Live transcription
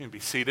You can be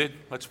seated.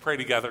 Let's pray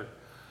together.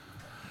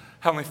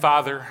 Heavenly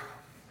Father,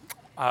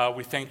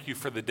 we thank you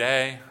for the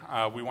day.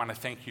 We want to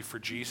thank you for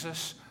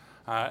Jesus.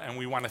 And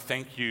we want to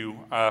thank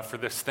you for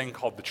this thing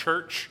called the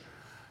church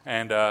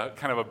and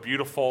kind of a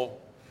beautiful,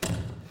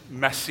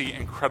 messy,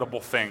 incredible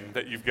thing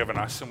that you've given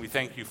us. And we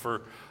thank you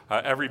for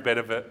every bit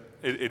of it.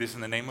 It is in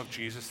the name of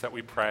Jesus that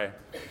we pray.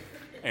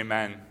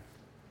 Amen.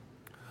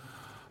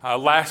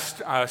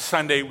 Last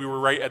Sunday, we were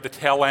right at the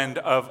tail end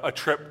of a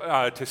trip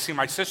to see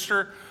my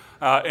sister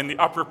in the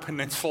Upper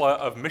Peninsula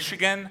of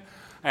Michigan.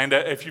 And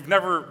if you've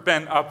never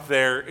been up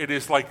there, it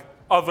is like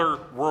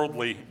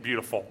otherworldly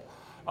beautiful.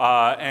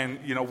 And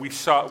you know, we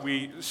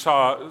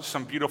saw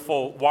some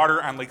beautiful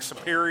water on Lake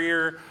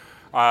Superior,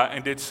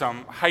 and did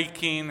some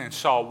hiking and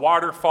saw a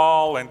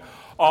waterfall and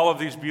all of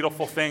these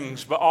beautiful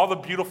things. But all the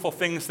beautiful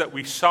things that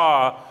we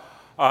saw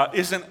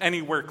isn't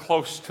anywhere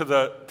close to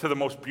the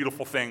most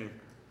beautiful thing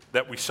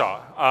that we saw.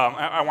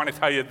 I want to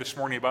tell you this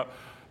morning about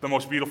the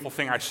most beautiful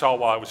thing I saw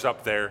while I was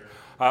up there.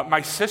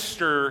 My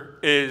sister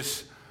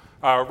is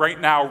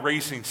right now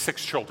raising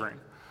 6 children.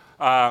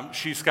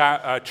 She's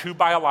got 2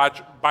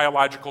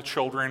 biological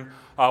children.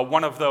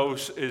 One of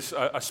those is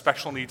a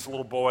special needs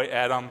little boy,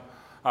 Adam.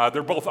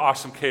 They're both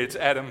awesome kids.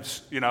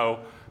 Adam's,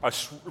 a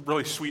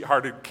really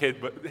sweethearted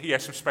kid, but he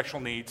has some special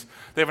needs.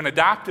 They have an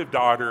adoptive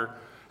daughter,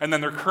 and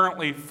then they're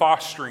currently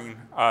fostering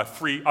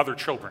 3 other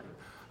children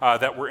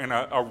that were in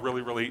a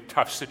really, really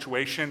tough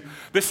situation.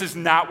 This is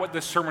not what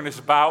this sermon is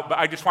about, but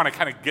I just want to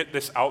kind of get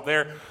this out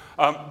there.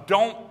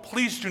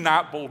 Please do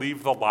not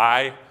believe the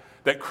lie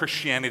that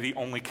Christianity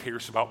only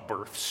cares about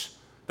births,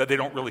 that they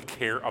don't really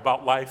care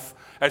about life.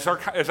 As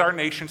our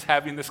nation's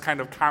having this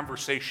kind of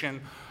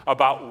conversation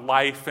about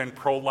life and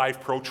pro-life,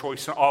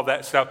 pro-choice, and all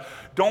that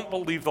stuff, don't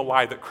believe the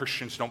lie that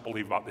Christians don't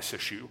believe about this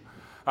issue.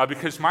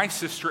 Because my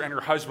sister and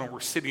her husband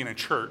were sitting in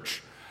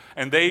church,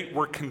 and they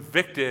were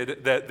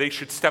convicted that they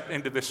should step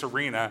into this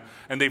arena,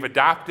 and they've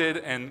adopted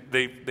and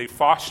they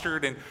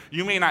fostered. And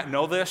you may not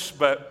know this,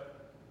 but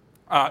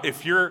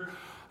if you're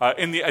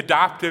in the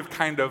adoptive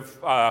kind of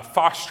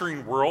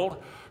fostering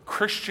world,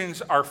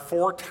 Christians are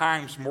 4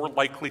 times more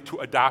likely to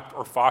adopt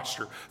or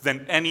foster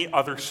than any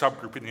other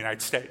subgroup in the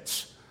United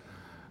States.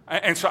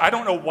 And so I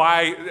don't know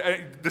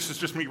why, this is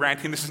just me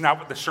ranting, this is not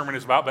what the sermon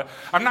is about, but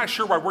I'm not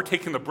sure why we're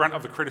taking the brunt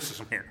of the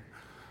criticism here,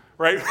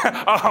 right?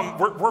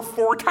 We're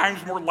 4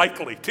 times more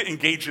likely to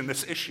engage in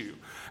this issue.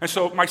 And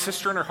so my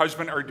sister and her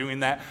husband are doing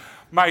that.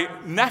 My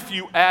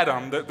nephew,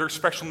 Adam, their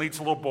special needs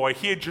little boy,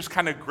 he had just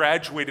kind of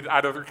graduated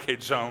out of their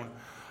kid zone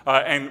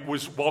and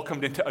was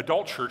welcomed into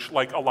adult church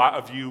like a lot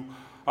of you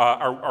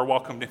are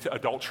welcomed into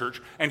adult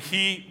church. And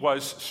he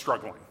was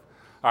struggling.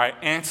 All right,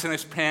 ants in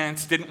his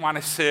pants, didn't want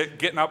to sit,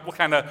 getting up,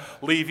 kind of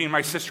leaving.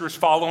 My sister was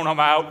following him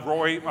out.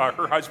 Roy,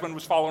 her husband,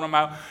 was following him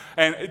out.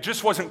 And it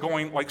just wasn't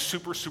going like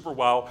super, super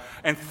well.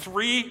 And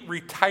 3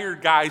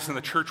 retired guys in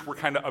the church were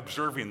kind of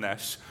observing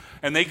this.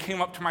 And they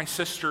came up to my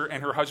sister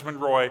and her husband,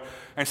 Roy,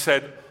 and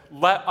said,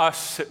 let us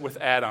sit with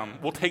Adam.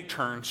 We'll take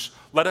turns.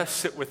 Let us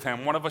sit with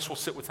him. One of us will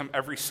sit with him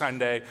every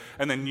Sunday,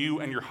 and then you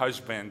and your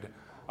husband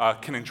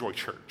can enjoy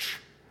church.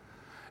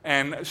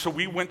 And so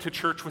we went to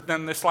church with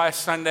them this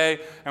last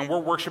Sunday, and we're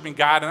worshiping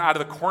God, and out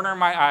of the corner of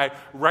my eye,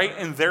 right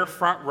in their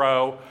front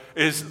row,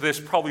 is this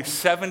probably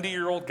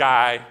 70-year-old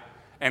guy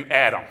and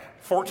Adam.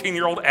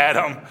 14-year-old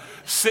Adam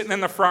sitting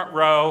in the front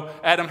row.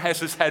 Adam has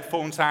his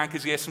headphones on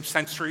because he has some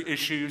sensory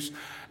issues.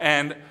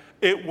 And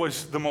it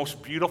was the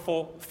most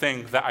beautiful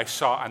thing that I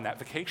saw on that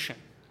vacation.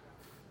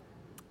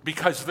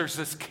 Because there's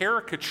this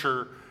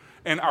caricature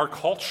in our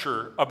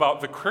culture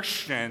about the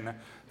Christian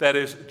that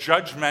is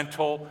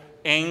judgmental,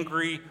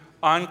 angry,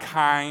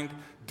 unkind,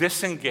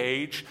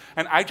 disengaged.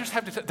 And I just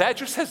have to say, that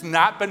just has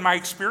not been my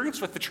experience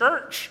with the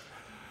church.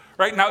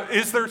 Right now,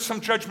 is there some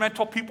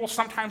judgmental people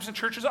sometimes in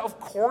churches? Of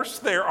course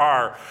there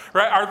are.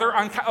 Right? Are there?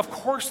 Of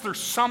course there's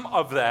some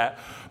of that.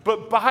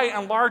 But by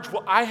and large,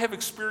 what I have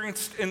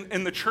experienced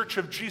in the Church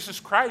of Jesus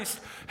Christ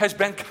has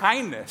been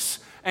kindness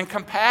and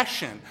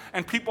compassion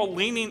and people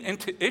leaning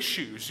into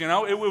issues.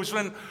 It was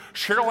when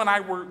Cheryl and I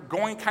were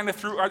going kind of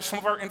through some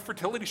of our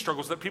infertility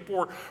struggles that people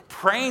were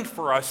praying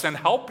for us and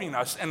helping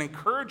us and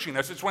encouraging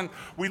us. It's when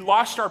we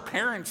lost our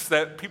parents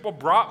that people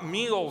brought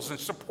meals and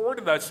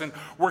supported us and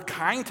were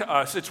kind to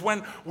us. It's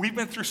when we've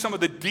been through some of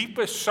the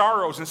deepest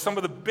sorrows and some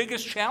of the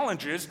biggest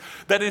challenges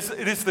that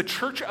it is the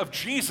Church of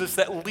Jesus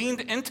that leaned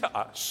into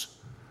us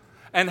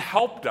and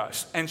helped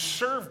us and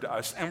served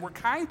us and were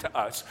kind to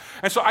us.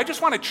 And so I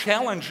just want to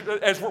challenge,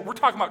 as we're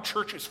talking about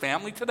church as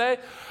family today,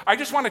 I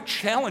just want to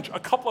challenge a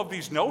couple of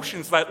these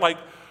notions that,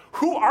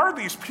 who are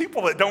these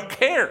people that don't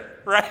care,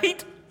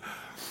 right?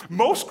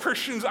 Most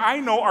Christians I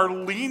know are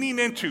leaning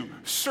into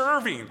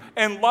serving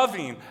and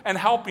loving and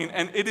helping,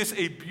 and it is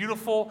a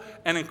beautiful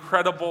and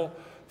incredible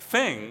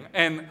thing.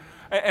 And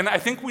I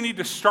think we need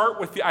to start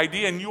with the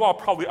idea, and you all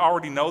probably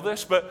already know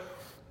this, but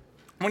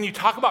when you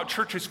talk about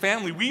church as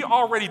family, we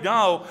already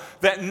know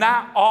that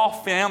not all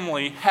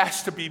family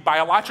has to be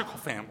biological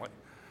family,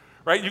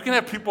 right? You can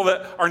have people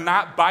that are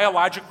not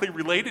biologically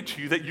related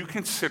to you that you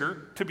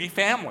consider to be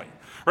family,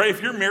 right?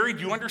 If you're married,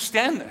 you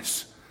understand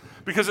this.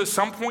 Because at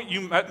some point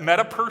you met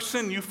a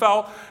person, you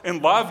fell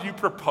in love, you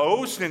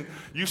proposed, and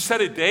you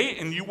set a date,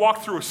 and you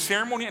walked through a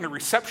ceremony and a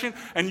reception,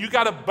 and you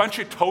got a bunch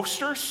of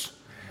toasters.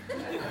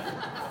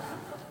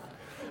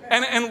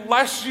 And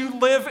unless you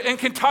live in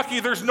Kentucky,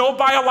 there's no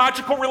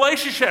biological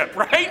relationship,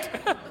 right?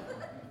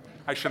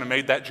 I shouldn't have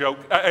made that joke.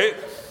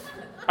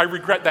 I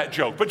regret that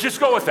joke, but just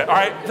go with it, all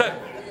right?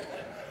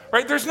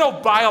 Right? There's no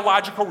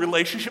biological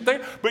relationship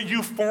there, but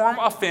you form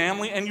a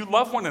family and you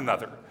love one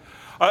another.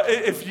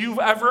 If you've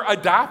ever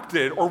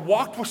adopted or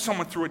walked with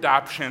someone through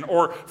adoption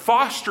or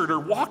fostered or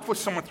walked with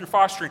someone through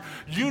fostering,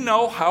 you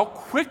know how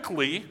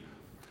quickly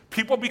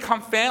people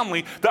become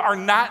family that are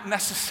not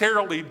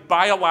necessarily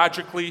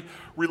biologically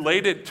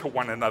related to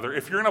one another.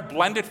 If you're in a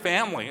blended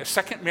family, a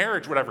second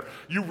marriage, whatever,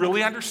 you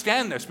really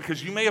understand this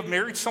because you may have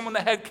married someone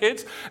that had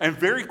kids, and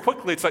very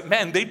quickly it's like,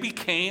 man, they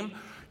became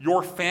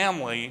your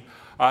family.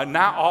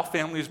 Not all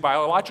family is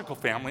biological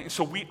family.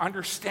 So we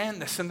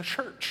understand this in the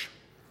church.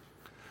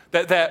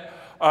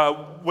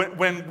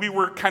 When we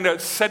were kind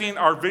of setting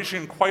our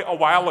vision quite a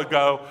while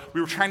ago,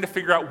 we were trying to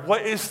figure out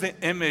what is the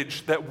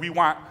image that we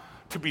want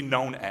to be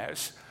known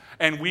as.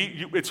 And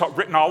it's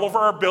written all over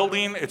our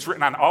building, it's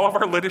written on all of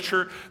our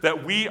literature,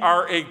 that we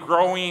are a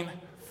growing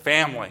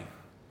family.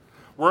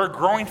 We're a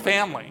growing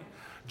family,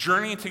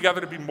 journeying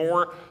together to be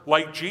more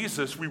like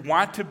Jesus. We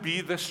want to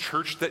be this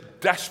church that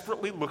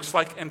desperately looks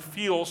like and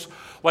feels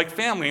like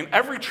family. And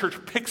every church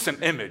picks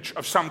an image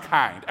of some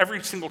kind.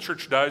 Every single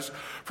church does.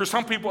 For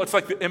some people, it's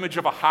like the image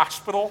of a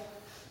hospital,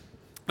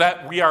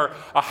 that we are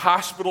a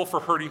hospital for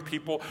hurting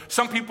people.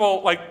 Some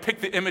people pick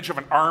the image of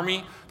an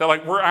army,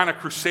 that we're on a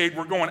crusade,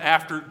 we're going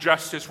after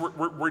justice,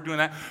 we're doing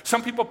that.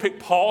 Some people pick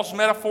Paul's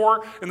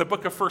metaphor in the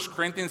book of 1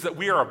 Corinthians, that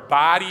we are a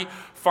body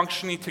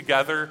functioning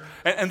together.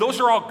 And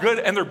those are all good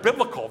and they're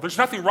biblical. There's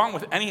nothing wrong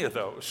with any of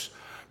those.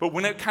 But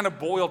when it kind of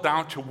boiled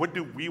down to what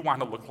do we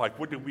want to look like,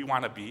 what do we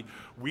want to be,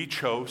 we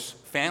chose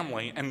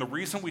family. And the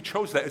reason we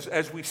chose that is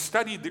as we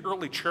studied the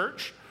early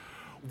church,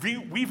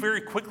 we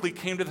very quickly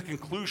came to the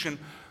conclusion,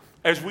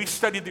 as we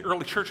studied the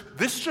early church,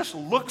 this just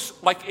looks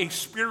like a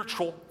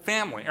spiritual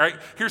family. All right,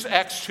 here's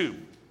Acts 2.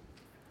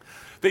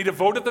 They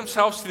devoted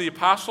themselves to the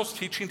apostles'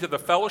 teaching, to the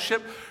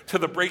fellowship, to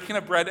the breaking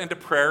of bread, and to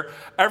prayer.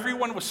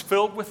 Everyone was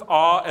filled with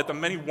awe at the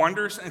many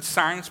wonders and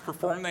signs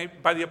performed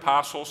by the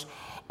apostles.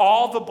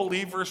 All the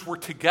believers were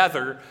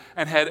together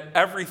and had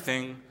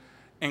everything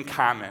in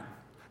common.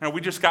 And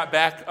we just got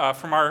back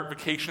from our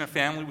vacation of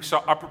family. We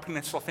saw Upper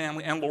Peninsula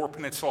family and Lower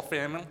Peninsula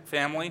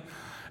family.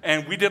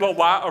 And we did a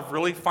lot of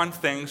really fun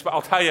things, but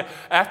I'll tell you,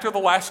 after the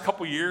last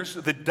couple years,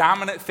 the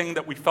dominant thing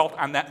that we felt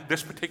on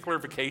this particular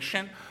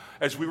vacation,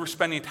 as we were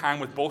spending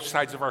time with both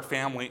sides of our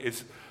family,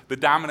 is the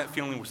dominant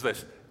feeling was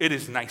this: it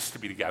is nice to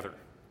be together.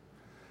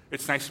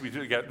 It's nice to be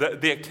together.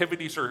 The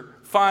activities are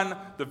fun,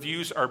 the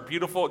views are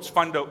beautiful. It's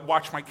fun to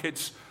watch my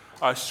kids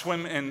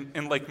swim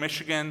in Lake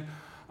Michigan.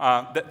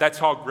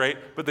 That's all great,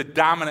 but the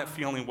dominant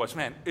feeling was,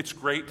 man, it's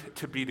great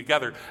to be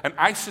together. And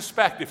I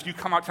suspect if you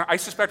come out tonight, I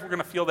suspect we're going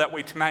to feel that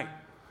way tonight.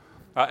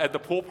 At the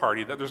pool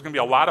party, that there's going to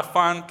be a lot of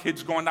fun,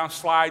 kids going down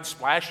slides,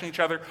 splashing each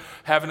other,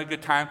 having a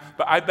good time.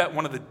 But I bet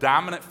one of the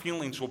dominant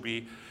feelings will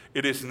be,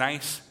 it is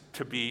nice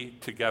to be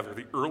together.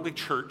 The early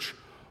church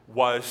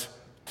was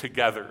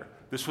together.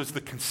 This was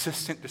the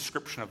consistent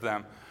description of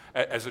them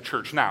as a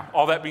church. Now,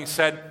 all that being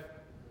said,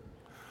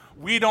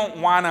 we don't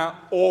want to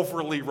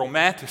overly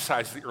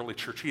romanticize the early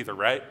church either,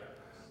 right?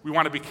 We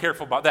want to be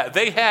careful about that.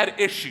 They had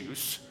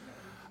issues.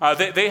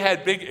 They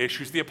had big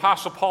issues. The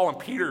Apostle Paul and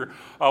Peter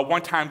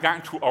one time got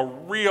into a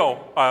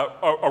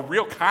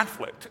real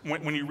conflict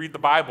when you read the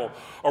Bible,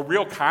 a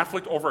real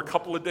conflict over a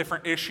couple of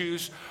different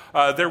issues.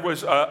 There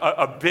was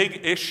a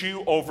big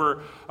issue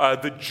over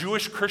the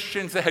Jewish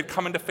Christians that had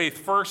come into faith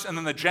first, and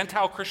then the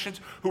Gentile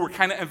Christians who were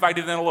kind of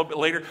invited in a little bit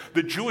later.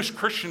 The Jewish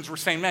Christians were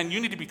saying, man,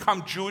 you need to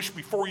become Jewish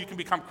before you can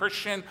become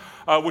Christian,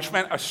 which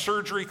meant a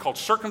surgery called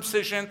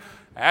circumcision.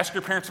 Ask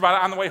your parents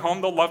about it on the way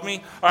home. They'll love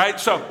me. All right,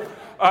 so...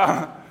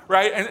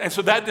 right? And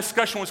so that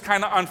discussion was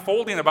kind of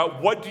unfolding about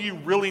what do you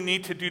really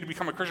need to do to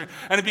become a Christian.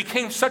 And it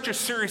became such a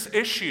serious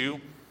issue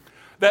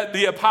that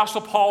the Apostle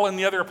Paul and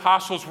the other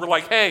apostles were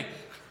like, hey,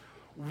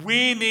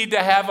 we need to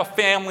have a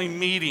family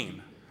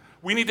meeting.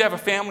 We need to have a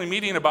family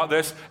meeting about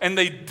this. And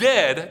they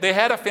did. They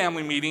had a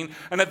family meeting.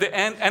 And at the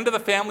end of the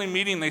family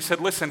meeting, they said,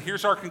 listen,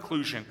 here's our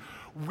conclusion.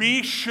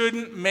 We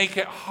shouldn't make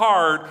it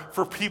hard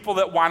for people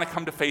that want to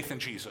come to faith in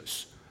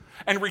Jesus.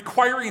 And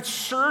requiring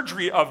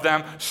surgery of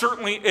them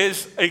certainly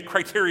is a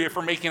criteria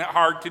for making it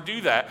hard to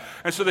do that.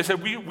 And so they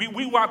said,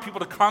 we want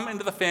people to come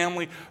into the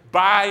family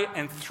by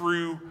and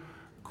through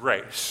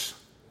grace,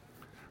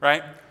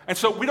 right? And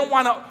so we don't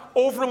want to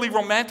overly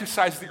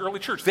romanticize the early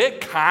church. They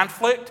had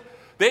conflict.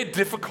 They had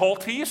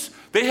difficulties.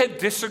 They had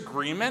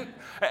disagreement.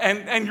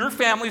 And your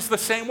family's the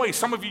same way.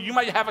 Some of you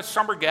might have a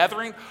summer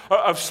gathering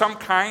of some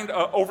kind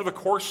over the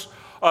course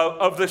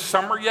of this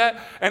summer yet.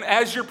 And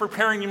as you're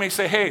preparing, you may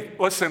say, hey,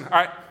 listen, all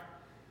right,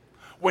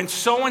 when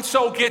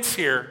so-and-so gets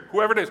here,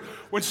 whoever it is,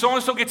 when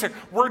so-and-so gets here,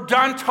 we're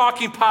done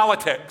talking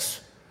politics.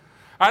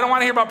 I don't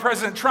want to hear about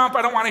President Trump.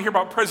 I don't want to hear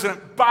about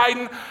President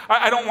Biden.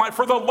 I don't want,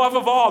 for the love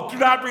of all, do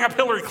not bring up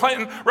Hillary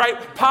Clinton, right?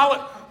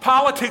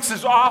 Politics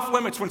is off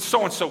limits when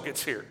so-and-so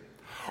gets here.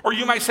 Or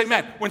you might say,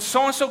 man, when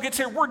so-and-so gets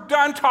here, we're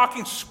done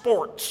talking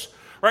sports,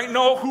 right?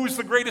 No who's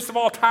the greatest of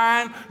all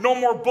time, no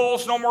more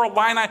Bulls, no more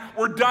Illini.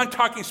 We're done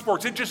talking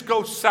sports. It just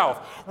goes south.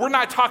 We're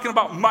not talking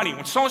about money.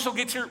 When so-and-so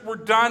gets here, we're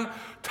done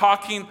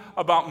talking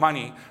about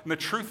money. And the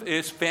truth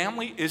is,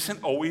 family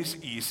isn't always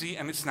easy,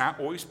 and it's not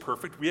always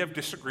perfect. We have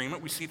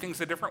disagreement. We see things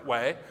a different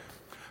way.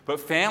 But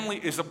family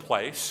is a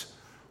place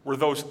where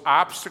those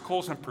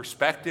obstacles and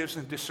perspectives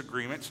and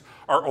disagreements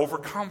are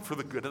overcome for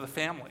the good of the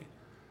family.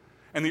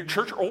 And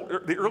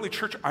the early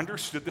church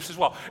understood this as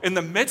well. In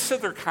the midst of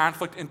their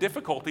conflict and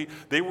difficulty,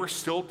 they were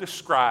still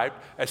described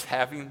as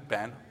having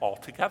been all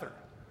together.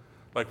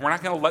 Like, we're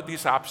not going to let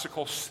these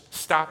obstacles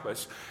stop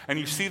us. And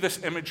you see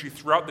this imagery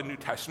throughout the New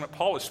Testament.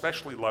 Paul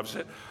especially loves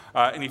it.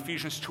 In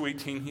Ephesians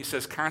 2:18, he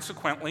says,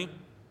 consequently,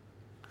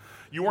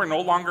 you are no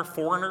longer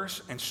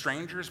foreigners and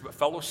strangers, but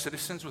fellow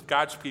citizens with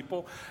God's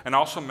people and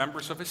also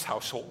members of his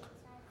household.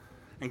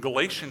 In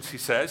Galatians, he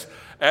says,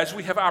 as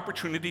we have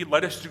opportunity,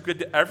 let us do good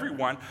to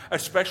everyone,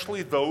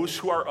 especially those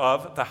who are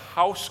of the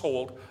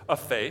household of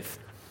faith.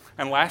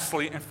 And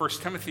lastly, in 1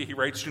 Timothy, he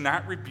writes, do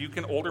not rebuke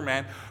an older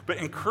man, but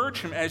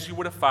encourage him as you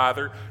would a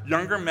father,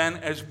 younger men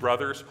as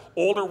brothers,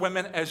 older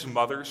women as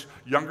mothers,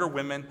 younger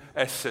women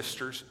as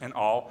sisters, in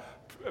all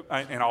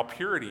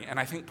purity. And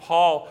I think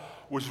Paul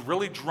was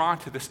really drawn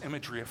to this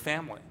imagery of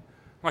family.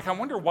 Like, I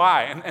wonder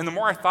why. And the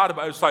more I thought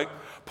about it, it was like,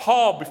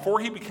 Paul, before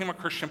he became a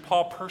Christian,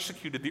 Paul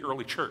persecuted the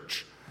early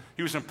church.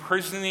 He was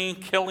imprisoning,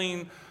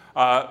 killing,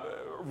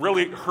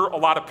 really hurt a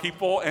lot of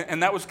people,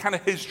 and that was kind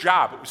of his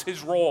job. It was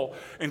his role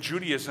in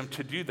Judaism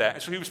to do that.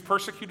 And so he was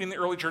persecuting the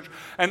early church.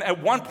 And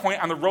at one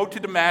point on the road to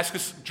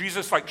Damascus,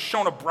 Jesus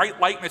shone a bright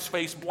light in his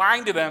face,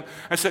 blinded him,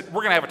 and said,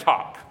 we're going to have a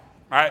talk,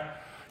 all right?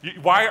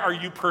 Why are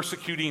you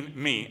persecuting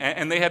me?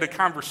 And they had a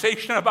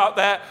conversation about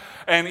that,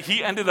 and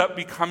he ended up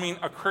becoming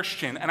a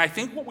Christian. And I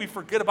think what we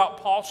forget about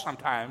Paul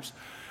sometimes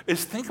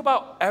is think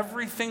about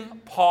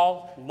everything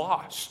Paul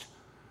lost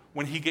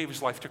when he gave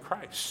his life to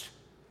Christ.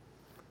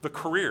 The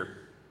career,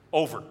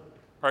 over.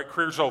 Right?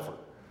 Career's over. All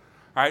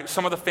right?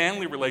 Some of the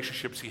family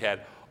relationships he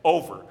had,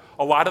 over.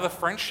 A lot of the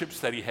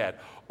friendships that he had,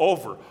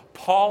 over.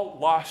 Paul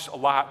lost a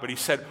lot, but he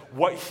said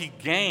what he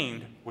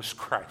gained was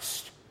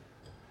Christ.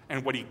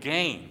 And what he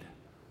gained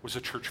was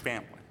a church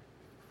family.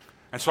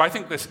 And so I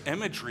think this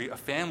imagery of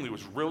family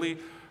was really,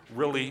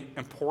 really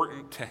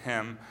important to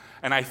him.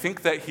 And I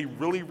think that he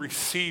really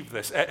received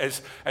this.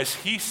 As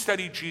he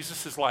studied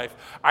Jesus' life,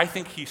 I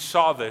think he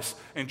saw this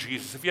in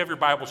Jesus. If you have your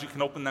Bibles, you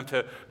can open them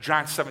to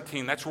John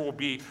 17. That's where we'll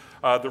be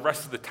the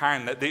rest of the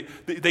time. That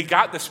they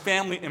got this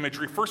family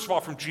imagery, first of all,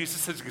 from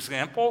Jesus'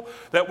 example,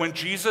 that when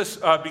Jesus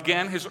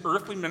began his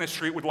earthly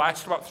ministry, it would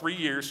last about 3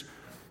 years.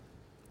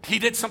 He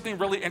did something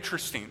really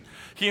interesting.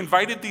 He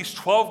invited these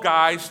 12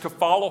 guys to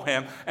follow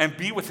him and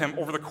be with him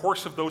over the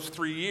course of those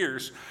 3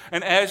 years.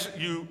 And as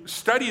you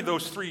study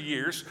those 3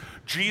 years,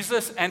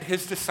 Jesus and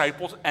his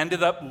disciples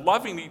ended up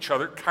loving each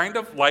other, kind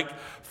of like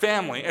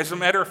family. As a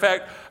matter of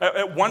fact,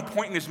 at one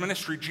point in his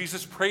ministry,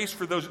 Jesus prays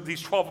for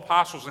these 12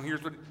 apostles, and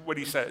here's what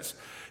he says.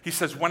 He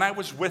says, when I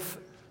was with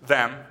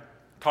them,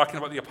 talking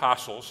about the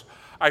apostles,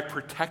 I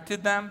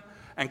protected them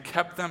and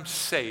kept them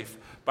safe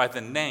by the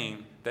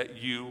name that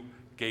you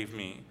gave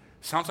me.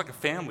 Sounds like a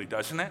family,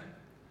 doesn't it?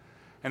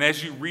 And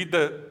as you read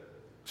the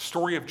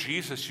story of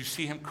Jesus, you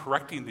see him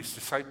correcting these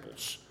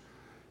disciples.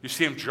 You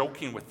see him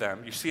joking with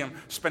them. You see him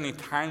spending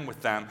time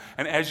with them.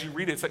 And as you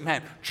read it, it's like,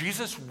 man,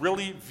 Jesus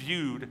really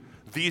viewed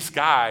these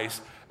guys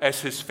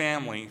as his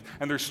family.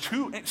 And there's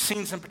two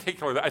scenes in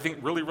particular that I think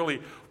really,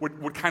 really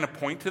would kind of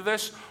point to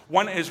this.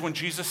 One is when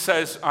Jesus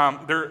says,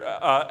 they're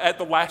at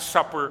the Last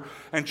Supper,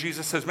 and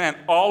Jesus says, man,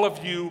 all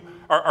of you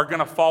are going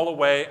to fall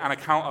away on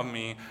account of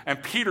me.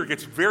 And Peter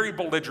gets very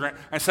belligerent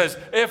and says,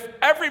 if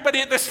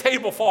everybody at this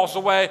table falls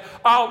away,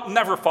 I'll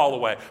never fall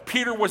away.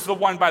 Peter was the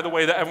one, by the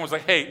way, that everyone was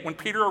like, hey, when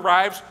Peter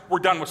arrives, we're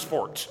done with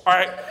sports. All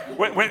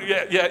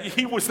right?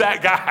 He was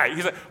that guy.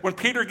 He's like, when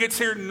Peter gets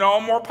here,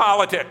 no more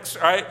politics.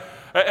 All right?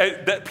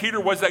 That Peter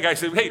was that guy. He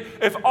said, hey,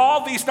 if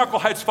all these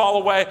knuckleheads fall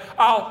away,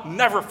 I'll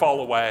never fall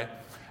away.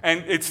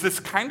 And it's this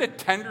kind of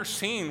tender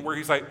scene where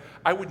he's like,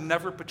 I would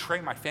never betray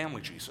my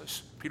family,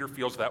 Jesus. Peter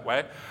feels that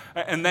way.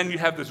 And then you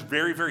have this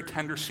very, very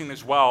tender scene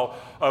as well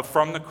of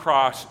from the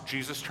cross,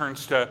 Jesus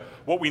turns to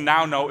what we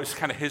now know is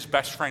kind of his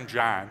best friend,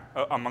 John,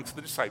 amongst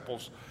the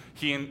disciples.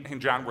 He and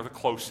John were the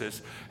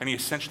closest. And he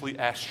essentially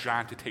asked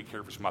John to take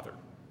care of his mother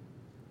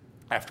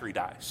after he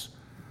dies.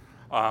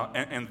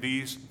 And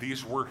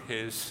these were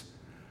his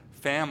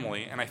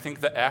family. And I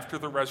think that after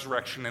the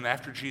resurrection and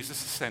after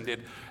Jesus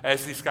ascended,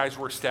 as these guys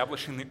were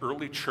establishing the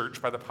early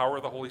church by the power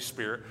of the Holy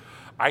Spirit,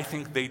 I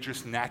think they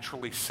just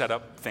naturally set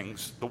up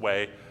things the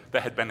way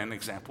that had been an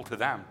example to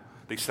them.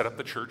 They set up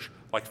the church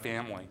like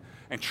family.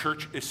 And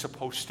church is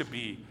supposed to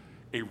be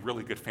a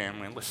really good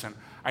family. And listen,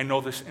 I know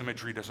this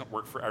imagery doesn't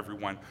work for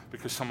everyone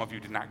because some of you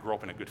did not grow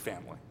up in a good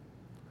family.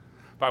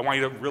 but I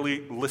want you to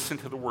really listen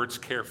to the words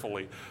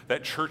carefully,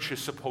 that church is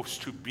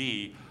supposed to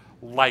be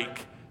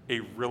like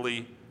a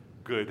really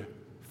good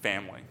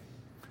family.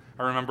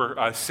 I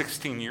remember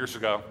 16 years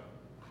ago,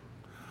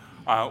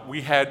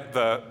 we had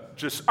the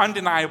just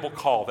undeniable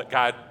call that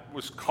God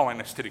was calling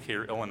us to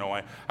Decatur,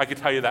 Illinois. I could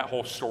tell you that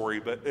whole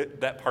story,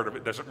 but that part of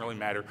it doesn't really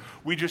matter.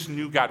 We just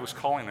knew God was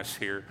calling us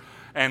here.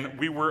 And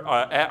we were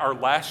at our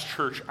last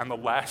church on the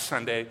last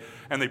Sunday,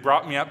 and they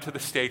brought me up to the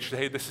stage. Said,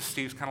 hey, this is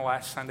Steve's kind of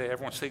last Sunday.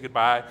 Everyone say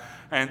goodbye.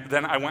 And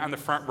then I went on the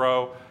front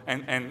row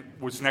and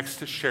was next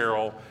to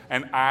Cheryl,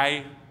 and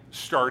I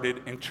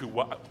started into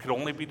what could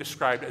only be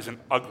described as an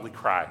ugly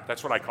cry.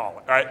 That's what I call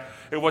it, all right?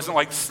 It wasn't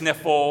like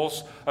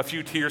sniffles, a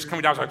few tears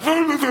coming down. I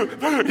was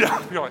like,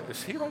 yeah. You're like,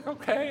 is he like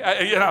okay?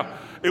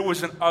 It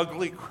was an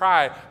ugly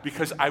cry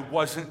because I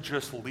wasn't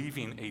just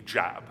leaving a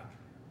job.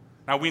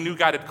 Now, we knew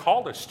God had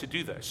called us to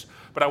do this,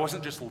 but I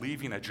wasn't just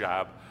leaving a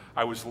job.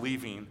 I was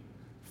leaving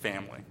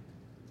family.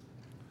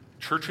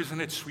 Church is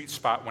in its sweet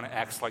spot when it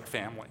acts like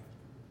family.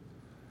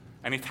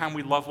 Anytime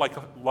we love like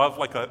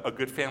a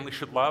good family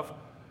should love,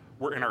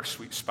 we're in our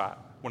sweet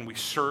spot. When we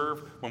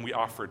serve, when we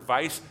offer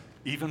advice,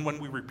 even when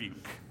we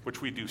rebuke, which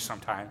we do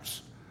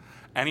sometimes.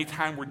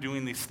 Anytime we're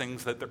doing these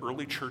things that the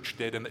early church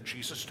did and that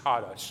Jesus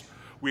taught us,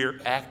 we are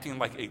acting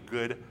like a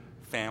good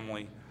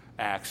family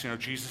acts.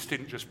 Jesus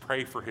didn't just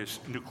pray for his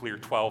nuclear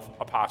 12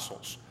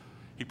 apostles.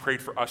 He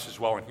prayed for us as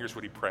well, and here's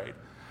what he prayed.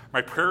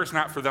 My prayer is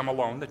not for them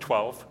alone, the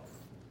 12.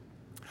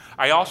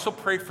 I also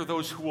pray for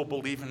those who will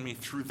believe in me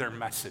through their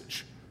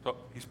message. So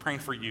he's praying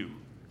for you.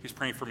 He's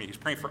praying for me. He's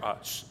praying for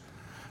us.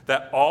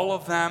 That all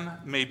of them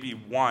may be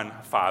one,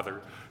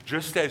 Father,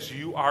 just as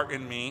you are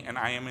in me and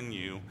I am in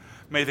you.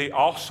 May they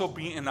also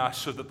be in us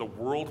so that the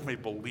world may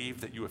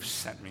believe that you have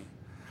sent me.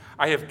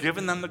 I have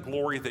given them the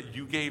glory that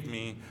you gave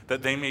me,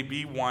 that they may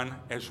be one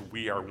as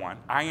we are one.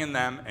 I in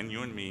them and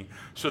you in me,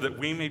 so that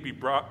they may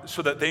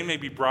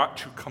be brought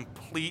to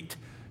complete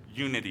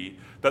unity,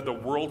 that the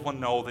world will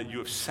know that you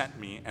have sent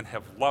me and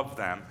have loved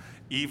them,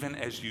 even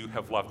as you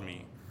have loved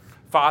me.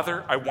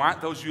 Father, I want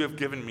those you have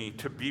given me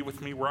to be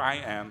with me where I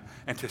am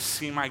and to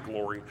see my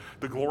glory,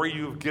 the glory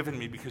you have given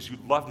me because you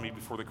loved me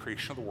before the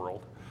creation of the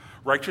world.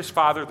 Righteous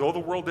Father, though the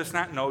world does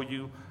not know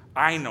you,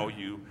 I know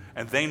you,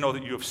 and they know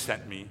that you have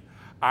sent me.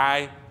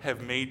 I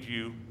have made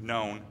you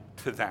known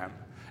to them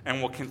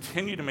and will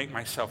continue to make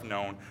myself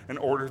known in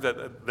order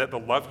that the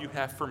love you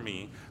have for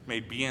me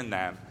may be in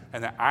them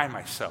and that I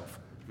myself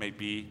may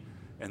be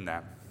in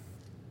them.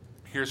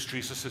 Here's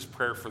Jesus'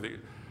 prayer for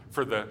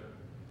the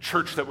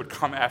church that would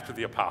come after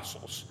the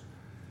apostles.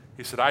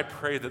 He said, I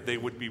pray that they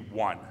would be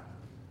one,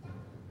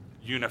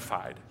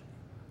 unified,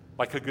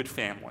 like a good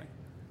family,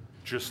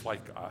 just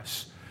like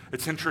us.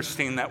 It's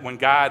interesting that when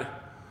God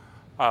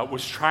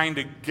was trying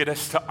to get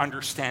us to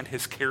understand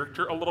his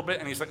character a little bit,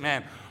 and he's like,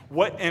 man,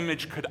 what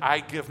image could I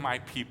give my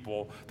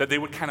people that they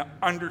would kind of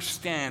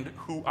understand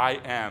who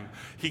I am?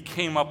 He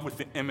came up with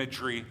the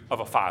imagery of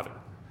a father.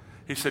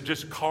 He said,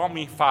 just call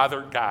me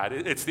Father God.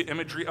 It's the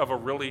imagery of a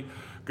really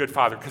good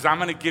father, because I'm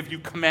going to give you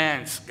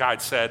commands,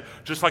 God said,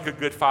 just like a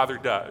good father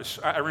does.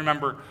 I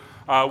remember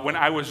when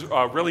I was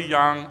really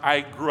young, I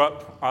grew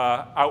up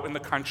out in the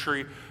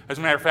country. As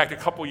a matter of fact, a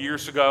couple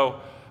years ago,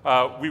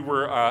 we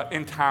were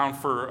in town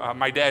for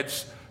my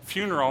dad's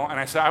funeral, and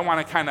I said, I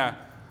want to kind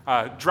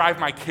of drive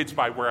my kids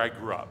by where I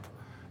grew up.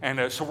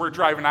 And so we're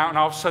driving out, and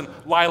all of a sudden,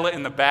 Lila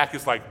in the back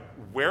is like,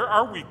 where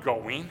are we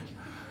going?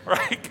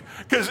 Right?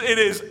 Because it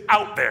is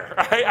out there.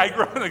 Right? I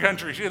grew up in the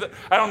country.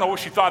 I don't know what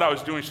she thought I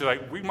was doing. She's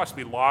like, we must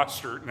be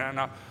lost. Or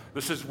no,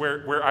 this is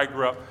where I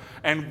grew up.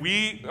 And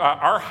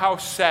our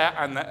house sat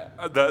on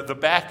the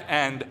back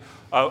end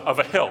of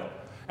a hill.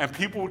 And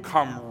people would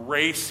come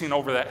racing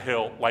over that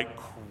hill like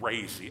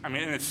crazy. I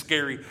mean, in a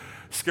scary,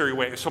 scary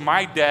way. So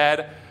my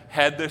dad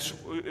had this,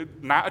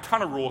 not a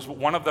ton of rules, but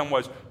one of them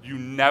was you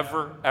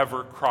never,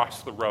 ever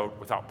cross the road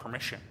without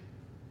permission.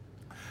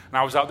 And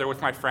I was out there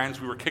with my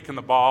friends. We were kicking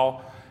the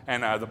ball,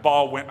 and the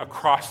ball went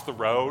across the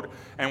road.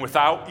 And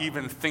without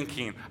even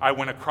thinking, I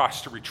went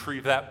across to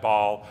retrieve that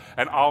ball.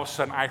 And all of a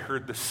sudden, I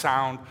heard the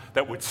sound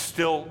that would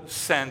still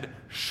send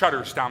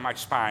shudders down my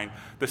spine,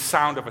 the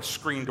sound of a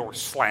screen door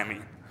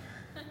slamming.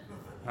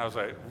 And I was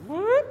like,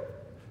 what?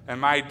 And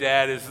my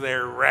dad is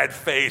there,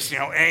 red-faced,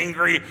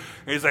 angry. And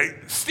he's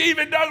like,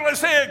 Stephen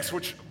Douglas Higgs,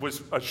 which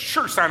was a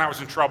sure sign I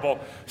was in trouble.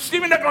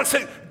 Stephen Douglas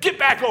Higgs, get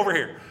back over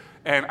here.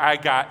 And I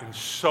got in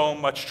so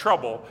much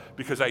trouble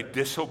because I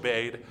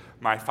disobeyed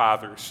my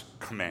father's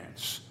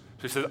commands.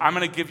 So he says, I'm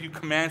going to give you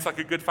commands like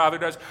a good father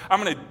does.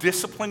 I'm going to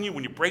discipline you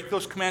when you break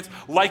those commands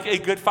like a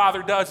good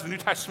father does. The New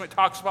Testament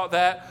talks about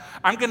that.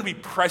 I'm going to be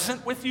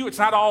present with you. It's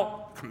not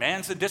all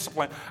commands and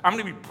discipline. I'm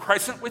going to be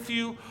present with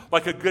you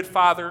like a good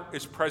father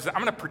is present.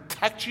 I'm going to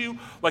protect you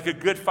like a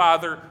good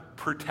father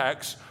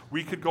protects.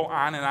 We could go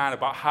on and on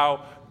about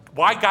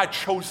why God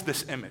chose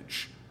this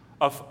image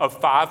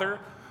of father.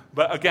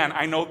 But again,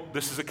 I know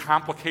this is a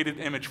complicated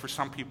image for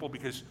some people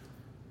because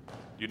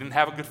you didn't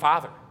have a good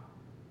father.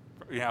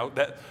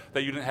 that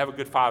you didn't have a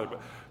good father.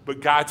 But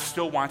God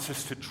still wants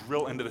us to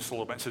drill into this a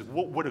little bit and says,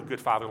 what would a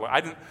good father look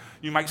like?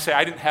 You might say,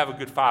 I didn't have a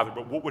good father,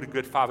 but what would a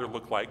good father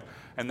look like?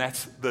 And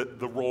that's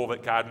the role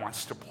that God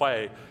wants to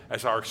play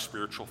as our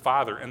spiritual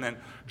father. And then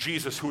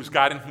Jesus, who is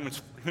God in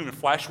human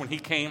flesh, when he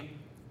came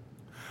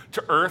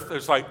to earth,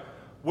 there's like,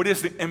 what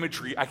is the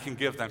imagery I can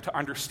give them to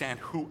understand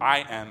who I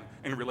am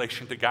in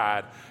relation to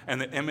God? And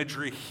the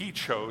imagery he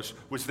chose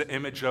was the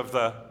image of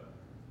the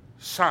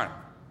Son,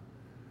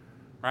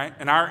 right?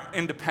 In our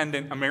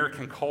independent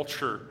American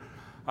culture,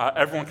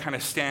 everyone kind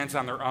of stands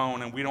on their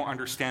own, and we don't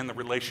understand the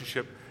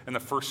relationship in the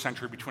first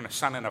century between a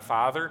son and a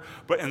father.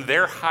 But in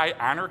their high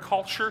honor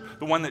culture,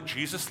 the one that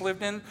Jesus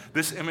lived in,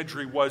 this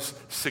imagery was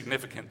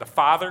significant. The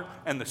father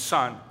and the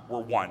son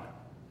were one.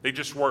 They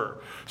just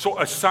were. So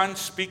a son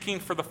speaking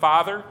for the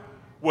father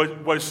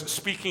was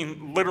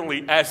speaking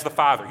literally as the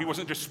father. He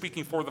wasn't just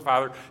speaking for the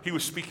father, he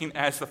was speaking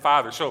as the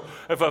father. So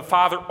if a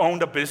father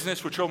owned a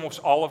business, which almost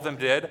all of them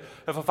did,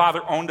 if a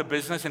father owned a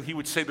business and he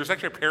would say, there's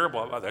actually a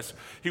parable about this,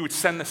 he would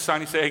send the son,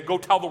 he'd say, hey, go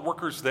tell the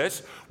workers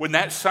this. When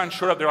that son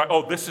showed up, they're like,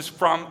 oh, this is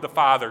from the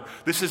father.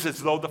 This is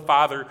as though the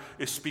father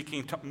is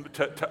speaking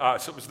to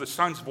us. It was the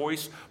son's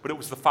voice, but it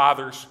was the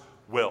father's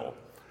will.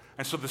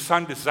 And so the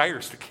son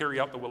desires to carry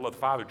out the will of the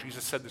father.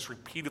 Jesus said this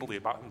repeatedly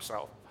about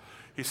himself.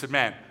 He said,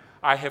 man,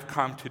 I have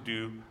come to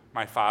do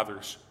my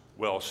Father's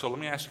will. So let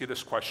me ask you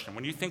this question.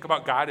 When you think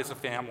about God as a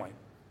family,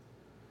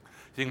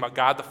 you think about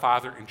God the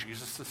Father and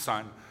Jesus the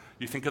Son,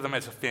 you think of them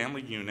as a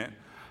family unit,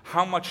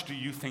 how much do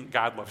you think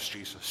God loves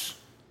Jesus?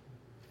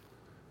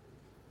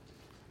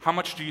 How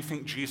much do you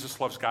think Jesus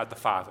loves God the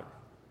Father?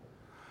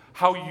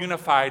 How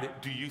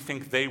unified do you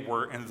think they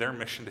were in their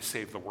mission to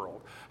save the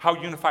world?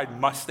 How unified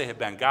must they have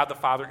been? God the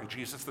Father and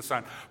Jesus the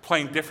Son,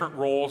 playing different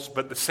roles,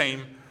 but the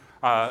same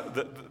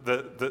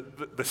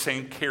the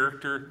same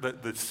character,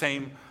 the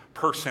same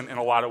person in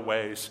a lot of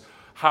ways.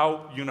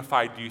 How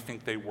unified do you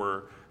think they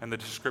were? And the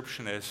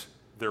description is,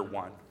 they're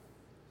one.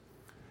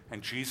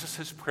 And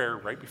Jesus' prayer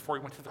right before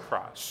he went to the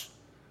cross,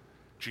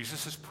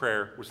 Jesus'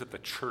 prayer was that the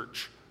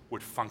church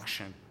would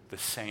function the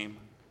same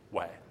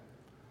way.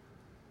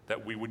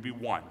 That we would be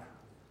one.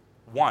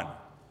 One.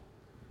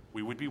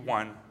 We would be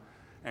one,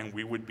 and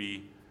we would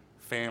be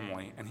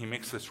family. And he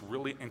makes this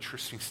really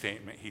interesting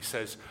statement. He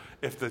says,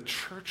 if the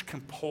church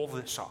can pull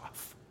this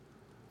off,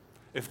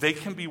 if they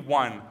can be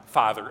one,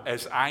 Father,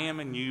 as I am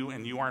in you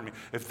and you are in me,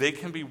 if they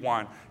can be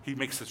one, he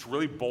makes this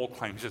really bold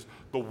claim. He says,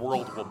 the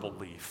world will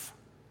believe.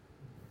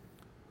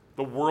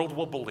 The world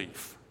will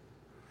believe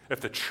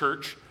if the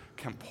church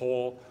can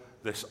pull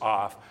this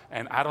off.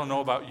 And I don't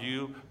know about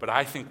you, but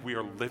I think we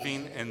are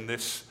living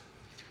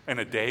in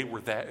a day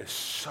where that is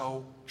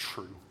so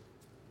true.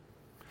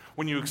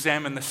 When you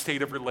examine the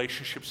state of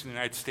relationships in the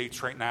United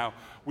States right now,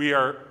 we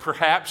are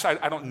perhaps,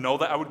 I don't know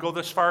that I would go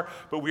this far,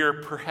 but we are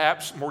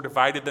perhaps more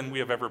divided than we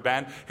have ever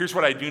been. Here's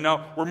what I do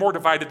know. We're more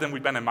divided than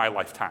we've been in my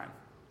lifetime.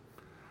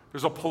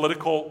 There's a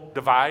political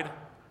divide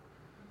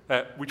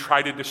that we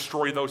try to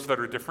destroy those that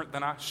are different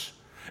than us.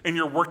 In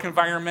your work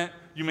environment,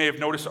 you may have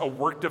noticed a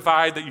work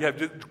divide, that you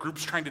have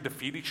groups trying to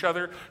defeat each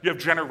other. You have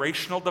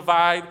generational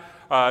divide.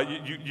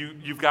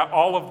 You've got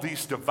all of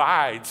these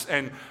divides,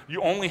 and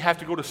you only have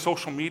to go to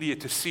social media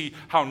to see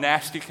how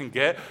nasty it can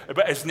get.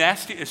 But as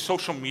nasty as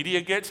social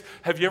media gets,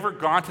 have you ever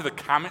gone to the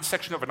comment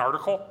section of an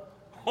article?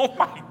 Oh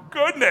my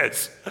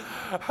goodness.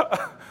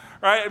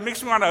 Right? It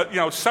makes me want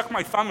to, suck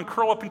my thumb and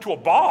curl up into a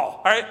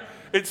ball. Right?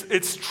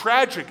 It's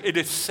tragic. It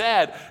is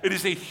sad. It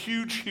is a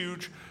huge,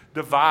 huge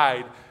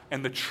divide.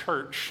 And the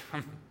church,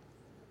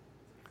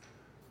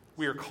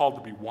 we are called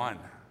to be one.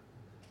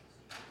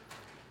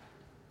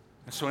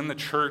 And so in the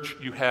church,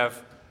 you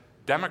have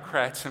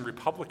Democrats and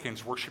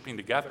Republicans worshiping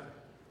together.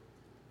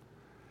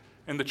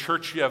 In the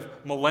church, you have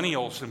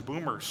millennials and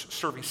boomers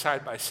serving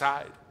side by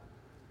side.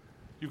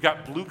 You've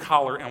got blue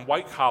collar and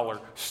white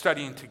collar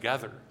studying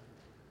together.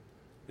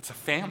 It's a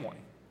family.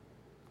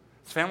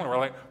 It's a family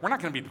where we're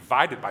not going to be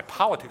divided by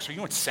politics. Are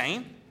you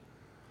insane?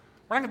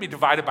 We're not going to be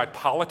divided by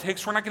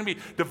politics. We're not going to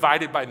be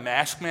divided by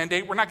mask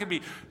mandate. We're not going to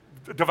be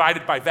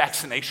divided by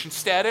vaccination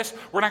status.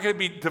 We're not going to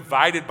be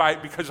divided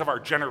because of our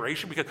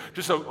generation, because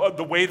just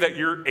the way that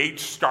your age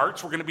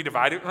starts, we're going to be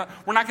divided.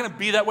 We're not going to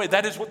be that way.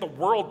 That is what the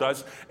world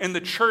does. In the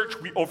church,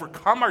 we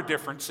overcome our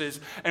differences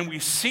and we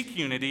seek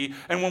unity.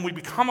 And when we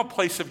become a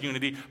place of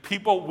unity,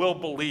 people will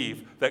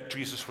believe that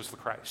Jesus was the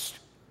Christ.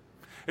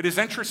 It is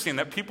interesting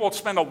that people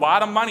spend a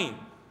lot of money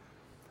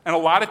and a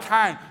lot of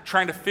time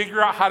trying to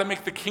figure out how to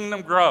make the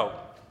kingdom grow,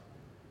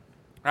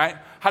 right?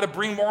 How to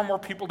bring more and more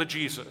people to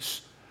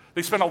Jesus.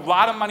 They spend a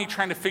lot of money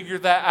trying to figure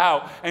that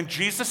out. And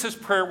Jesus'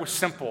 prayer was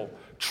simple.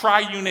 Try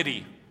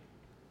unity.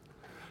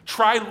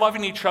 Try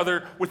loving each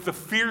other with the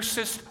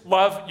fiercest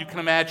love you can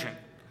imagine.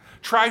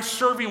 Try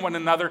serving one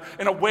another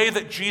in a way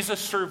that Jesus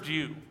served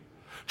you.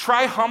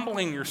 Try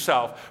humbling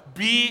yourself.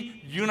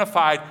 Be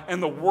unified,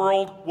 and the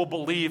world will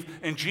believe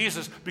in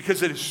Jesus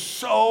because it is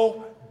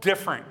so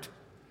different.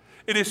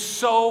 It is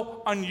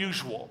so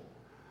unusual.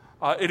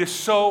 It is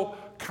so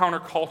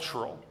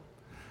countercultural.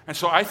 And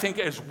so I think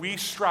as we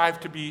strive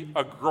to be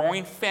a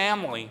growing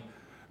family,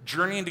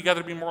 journeying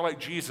together to be more like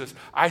Jesus,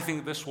 I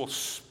think this will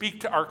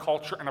speak to our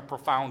culture in a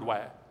profound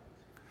way.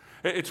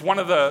 It's one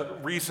of the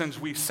reasons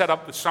we set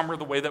up the summer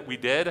the way that we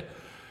did,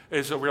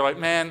 is that we're like,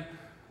 man,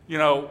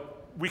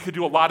 we could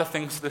do a lot of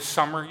things this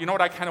summer. You know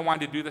what I kind of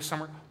wanted to do this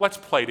summer? Let's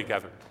play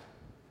together.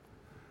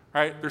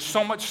 Right? There's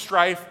so much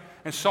strife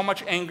and so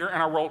much anger in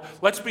our world.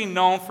 Let's be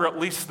known for at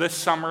least this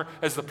summer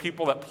as the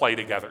people that play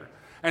together.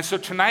 And so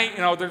tonight,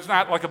 there's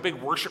not like a big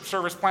worship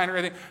service planned or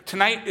anything.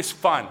 Tonight is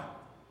fun.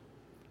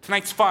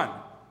 Tonight's fun.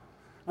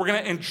 We're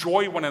going to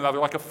enjoy one another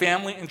like a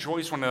family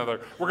enjoys one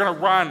another. We're going to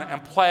run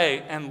and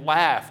play and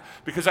laugh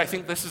because I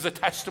think this is a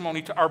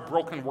testimony to our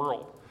broken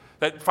world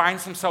that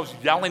finds themselves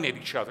yelling at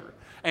each other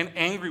and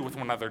angry with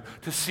one another.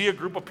 To see a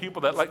group of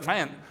people that like,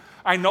 man,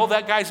 I know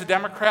that guy's a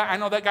Democrat, I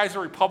know that guy's a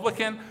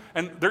Republican,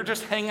 and they're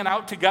just hanging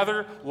out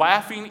together,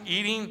 laughing,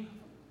 eating,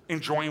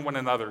 enjoying one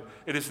another.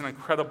 It is an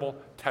incredible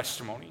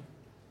testimony.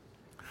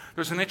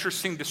 There's an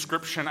interesting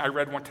description I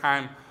read one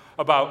time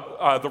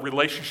about the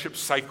relationship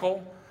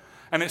cycle.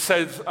 And it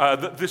says,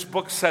 this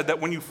book said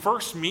that when you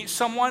first meet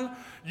someone,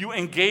 you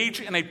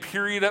engage in a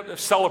period of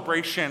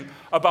celebration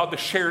about the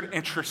shared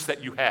interests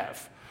that you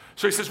have.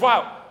 So he says,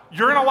 wow,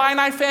 you're an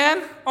Illini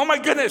fan? Oh my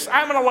goodness,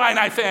 I'm an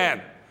Illini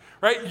fan.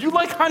 Right? You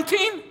like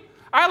hunting?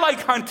 I like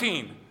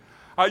hunting.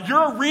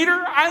 You're a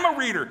reader? I'm a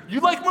reader. You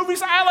like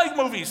movies? I like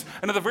movies.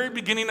 And at the very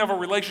beginning of a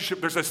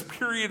relationship, there's this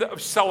period of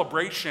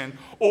celebration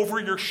over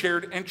your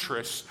shared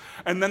interests.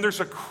 And then there's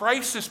a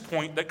crisis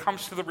point that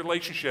comes to the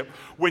relationship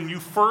when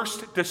you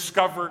first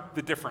discover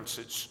the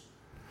differences.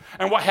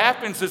 And what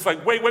happens is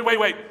like, wait.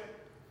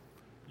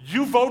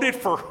 You voted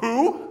for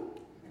who?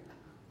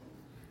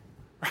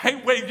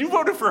 Right? Wait, you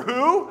voted for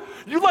who?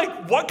 You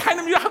like what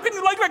kind of music? How can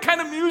you like that kind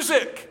of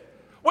music?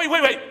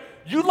 Wait.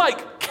 You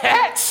like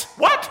cats?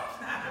 What?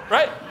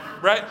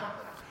 Right?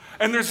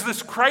 And there's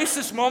this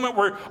crisis moment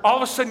where all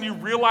of a sudden you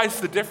realize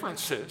the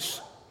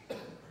differences.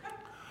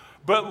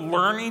 But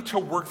learning to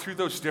work through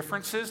those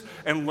differences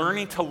and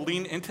learning to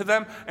lean into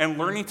them and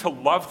learning to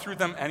love through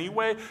them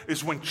anyway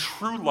is when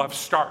true love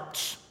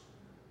starts.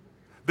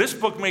 This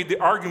book made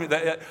the argument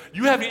that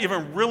you haven't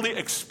even really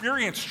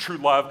experienced true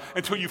love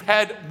until you've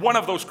had one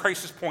of those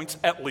crisis points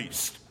at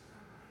least.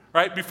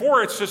 Right?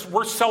 Before it's just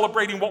we're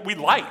celebrating what we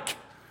like.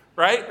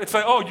 Right? It's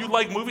like, oh, you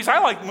like movies? I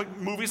like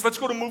movies. Let's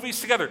go to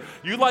movies together.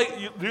 You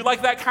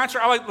like that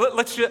concert?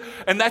 Let's just,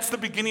 and that's the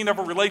beginning of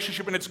a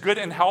relationship, and it's good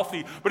and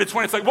healthy. But it's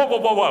when it's like,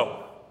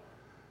 whoa.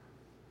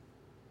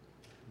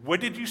 What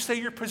did you say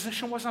your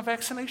position was on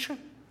vaccination?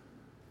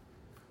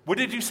 What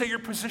did you say your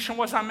position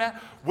was on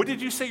that? What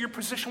did you say your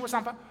position was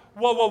on?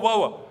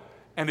 Whoa.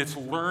 And it's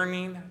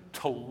learning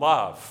to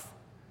love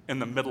in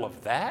the middle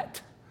of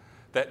that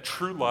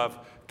true love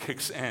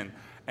kicks in.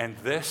 And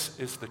this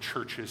is the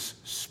church's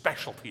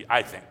specialty,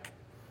 I think.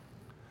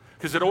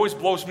 Because it always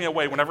blows me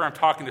away whenever I'm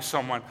talking to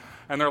someone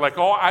and they're like,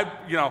 oh,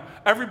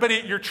 everybody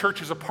at your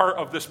church is a part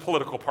of this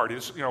political party.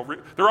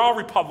 They're all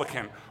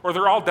Republican or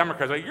they're all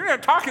Democrats. Like, you're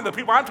not talking to the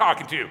people I'm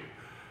talking to,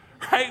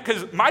 right?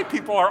 Because my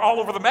people are all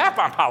over the map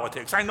on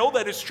politics. I know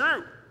that is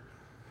true.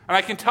 And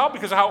I can tell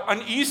because of how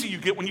uneasy you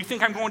get when you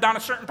think I'm going down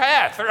a certain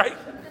path, right?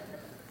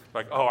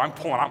 Like, oh, I'm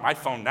pulling out my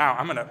phone now.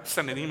 I'm going to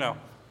send an email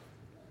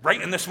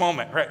right in this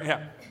moment, right?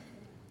 Yeah.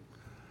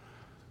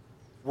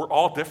 We're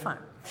all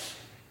different.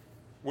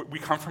 We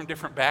come from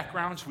different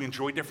backgrounds. We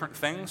enjoy different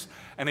things.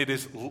 And it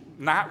is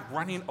not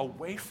running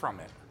away from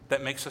it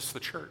that makes us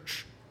the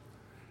church.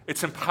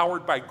 It's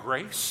empowered by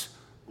grace,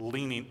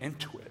 leaning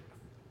into it.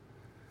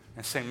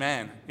 And saying,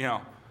 man,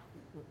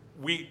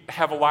 we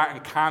have a lot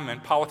in common.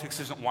 Politics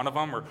isn't one of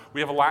them. Or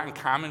we have a lot in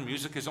common.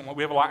 Music isn't one.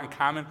 We have a lot in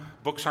common.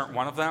 Books aren't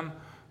one of them.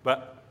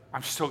 But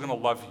I'm still going to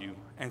love you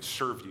and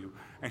serve you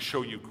and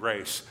show you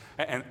grace.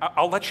 And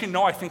I'll let you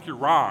know I think you're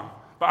wrong.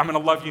 But I'm going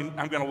to love you.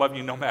 I'm going to love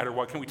you no matter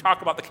what. Can we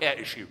talk about the cat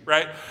issue,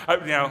 right?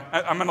 I'm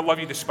going to love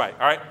you despite,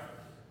 all right?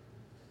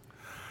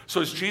 So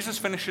as Jesus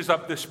finishes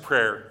up this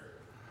prayer,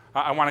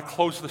 I want to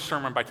close the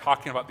sermon by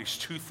talking about these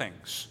two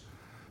things.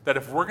 That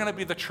if we're going to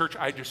be the church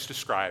I just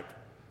described,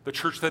 the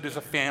church that is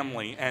a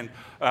family and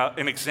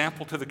an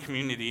example to the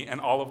community and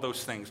all of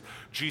those things,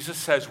 Jesus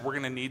says we're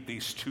going to need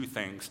these two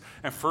things.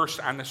 And first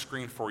on the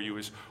screen for you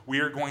is we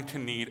are going to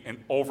need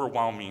an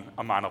overwhelming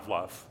amount of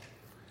love.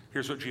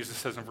 Here's what Jesus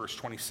says in verse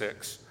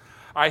 26.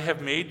 I have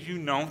made you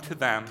known to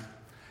them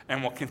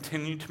and will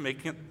continue to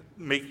make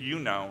you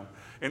known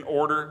in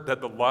order that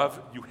the love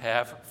you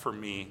have for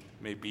me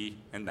may be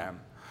in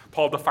them.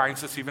 Paul defines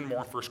this even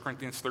more in 1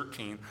 Corinthians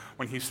 13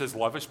 when he says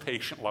love is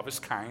patient, love is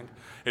kind.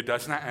 It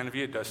does not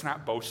envy, it does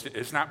not boast, it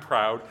is not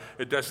proud,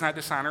 it does not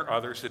dishonor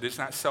others, it is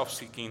not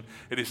self-seeking,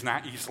 it is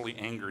not easily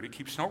angered, it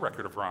keeps no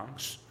record of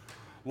wrongs.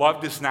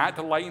 Love does not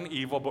delight in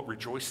evil but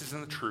rejoices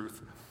in the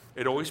truth.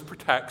 It always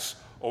protects,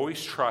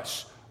 always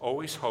trusts,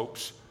 always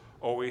hopes,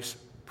 always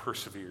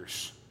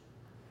perseveres.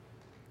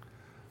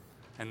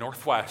 And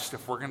Northwest,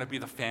 if we're going to be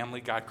the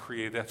family God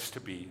created us to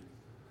be,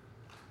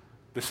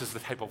 this is the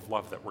type of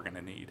love that we're going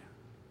to need.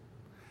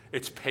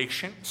 It's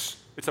patience.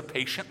 It's a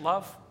patient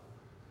love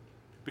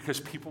because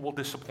people will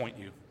disappoint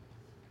you.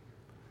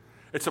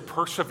 It's a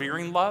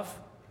persevering love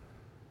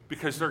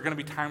because there are going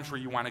to be times where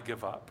you want to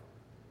give up.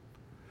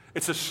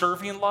 It's a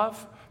serving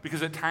love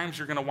because at times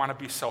you're going to want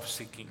to be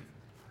self-seeking.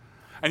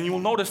 And you will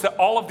notice that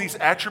all of these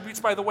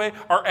attributes, by the way,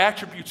 are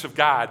attributes of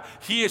God.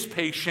 He is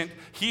patient.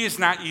 He is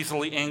not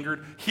easily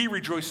angered. He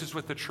rejoices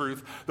with the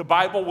truth. The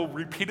Bible will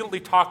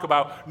repeatedly talk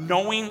about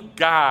knowing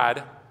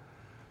God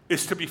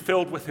is to be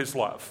filled with his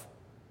love.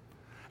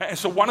 And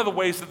so one of the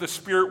ways that the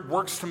Spirit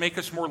works to make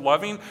us more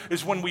loving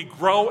is when we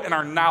grow in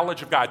our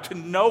knowledge of God. To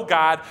know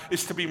God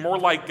is to be more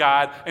like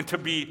God and to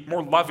be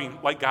more loving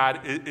like God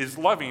is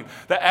loving.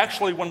 That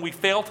actually when we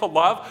fail to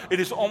love, it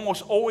is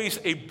almost always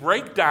a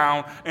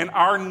breakdown in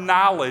our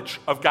knowledge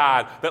of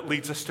God that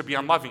leads us to be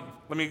unloving.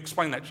 Let me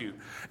explain that to you.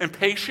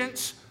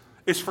 Impatience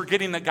is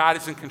forgetting that God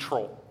is in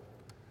control.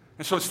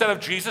 And so instead of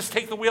Jesus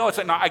take the wheel, it's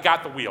like, no, I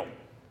got the wheel.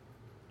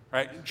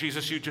 Right?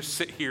 Jesus, you just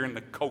sit here in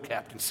the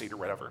co-captain seat or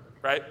whatever,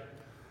 right?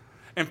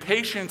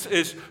 Impatience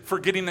is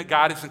forgetting that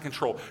God is in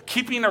control.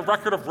 Keeping a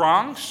record of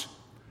wrongs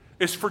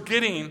is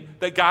forgetting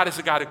that God is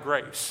a God of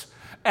grace.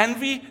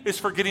 Envy is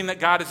forgetting that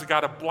God is a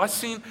God of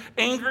blessing.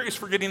 Anger is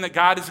forgetting that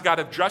God is a God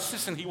of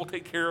justice and he will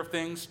take care of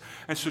things.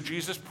 And so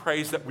Jesus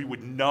prays that we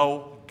would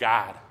know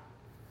God.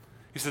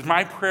 He says,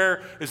 my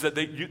prayer is that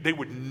they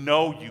would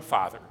know you,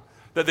 Father.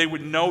 That they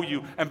would know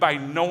you, and by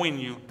knowing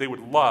you, they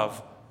would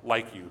love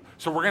like you.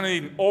 So we're going to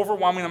need an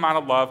overwhelming amount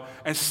of love.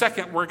 And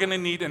second, we're going to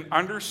need an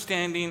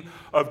understanding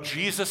of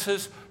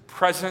Jesus'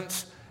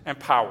 presence and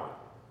power.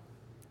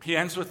 He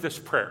ends with this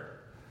prayer,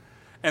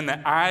 and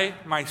that I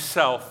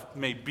myself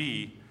may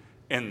be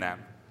in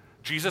them.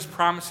 Jesus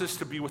promises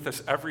to be with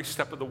us every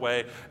step of the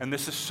way, and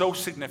this is so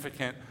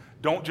significant.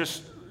 Don't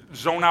just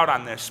zone out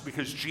on this,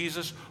 because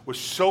Jesus was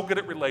so good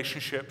at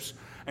relationships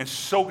and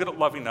so good at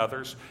loving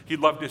others. He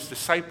loved his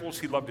disciples,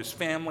 he loved his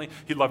family,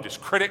 he loved his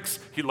critics,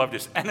 he loved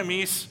his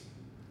enemies.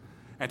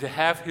 And to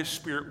have his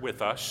Spirit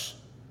with us,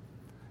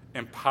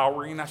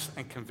 empowering us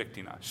and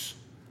convicting us,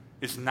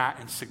 is not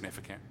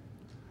insignificant.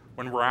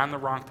 When we're on the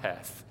wrong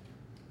path,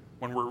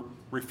 when we're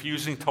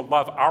refusing to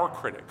love our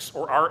critics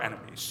or our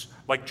enemies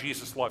like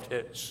Jesus loved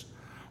his,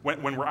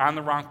 when we're on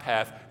the wrong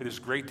path, it is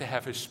great to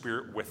have his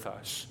Spirit with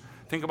us.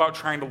 Think about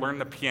trying to learn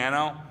the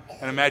piano,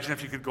 and imagine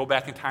if you could go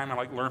back in time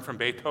and learn from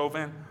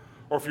Beethoven,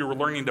 or if you were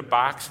learning to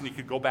box and you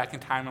could go back in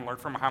time and learn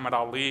from Muhammad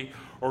Ali,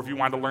 or if you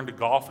wanted to learn to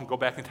golf and go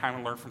back in time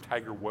and learn from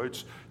Tiger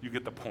Woods. You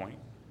get the point.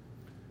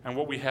 And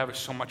what we have is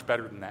so much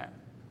better than that.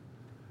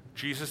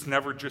 Jesus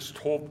never just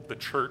told the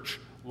church,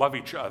 love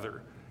each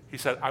other. He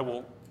said, I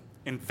will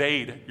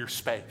invade your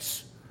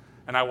space,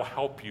 and I will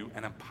help you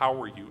and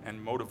empower you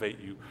and motivate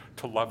you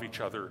to love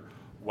each other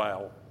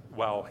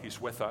while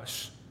he's with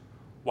us.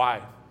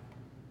 Why?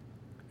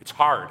 It's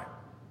hard.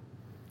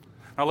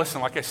 Now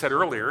listen, like I said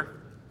earlier,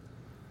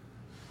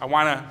 I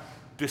want to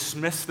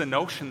dismiss the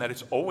notion that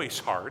it's always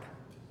hard.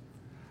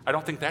 I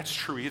don't think that's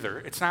true either.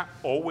 It's not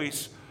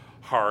always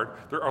hard.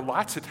 There are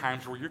lots of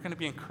times where you're going to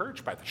be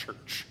encouraged by the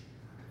church.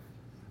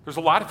 There's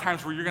a lot of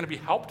times where you're going to be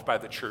helped by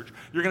the church.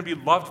 You're going to be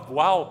loved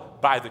well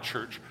by the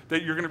church.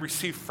 That you're going to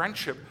receive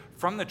friendship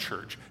from the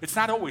church. It's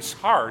not always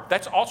hard.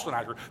 That's also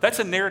not true. That's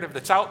a narrative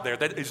that's out there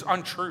that is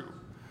untrue.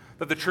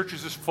 That the church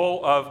is just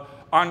full of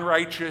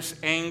unrighteous,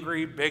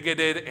 angry,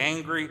 bigoted,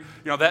 angry,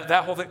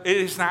 that whole thing. It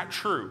is not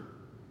true.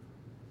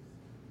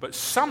 But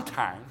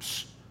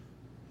sometimes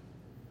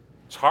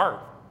it's hard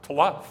to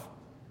love.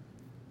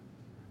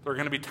 There are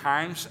going to be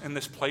times in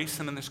this place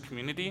and in this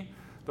community,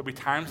 there'll be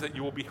times that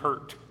you will be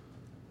hurt.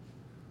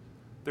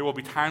 There will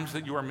be times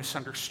that you are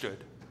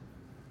misunderstood.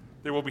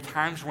 There will be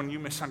times when you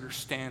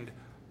misunderstand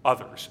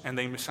others and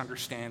they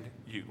misunderstand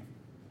you.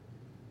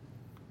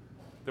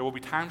 There will be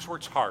times where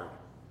it's hard.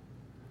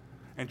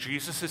 And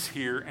Jesus is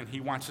here, and he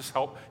wants us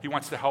help. He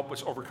wants to help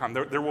us overcome.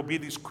 There will be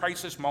these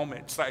crisis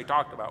moments that I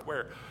talked about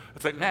where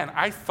it's like, man,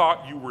 I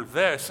thought you were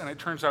this, and it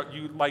turns out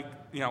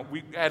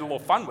we had a little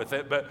fun with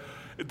it, but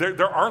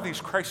there are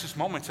these crisis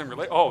moments in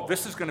relation. Oh,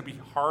 this is going to be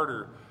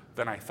harder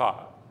than I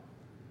thought.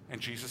 And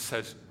Jesus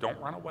says, don't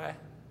run away.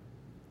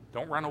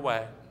 Don't run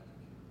away.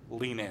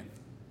 Lean in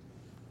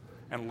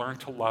and learn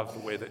to love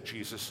the way that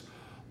Jesus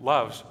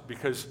loves,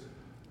 because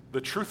the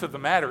truth of the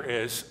matter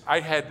is, I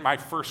had my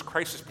first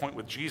crisis point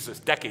with Jesus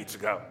decades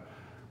ago,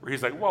 where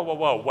he's like,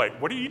 whoa, wait,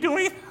 what are you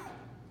doing?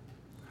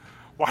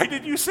 Why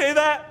did you say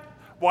that?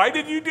 Why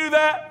did you do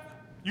that?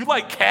 You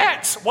like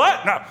cats?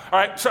 What? No. All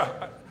right,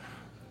 so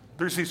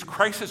there's these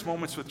crisis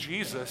moments with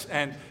Jesus,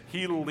 and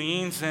he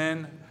leans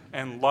in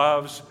and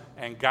loves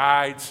and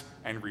guides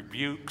and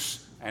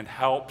rebukes and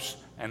helps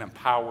and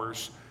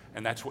empowers,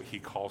 and that's what he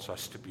calls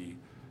us to be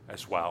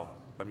as well.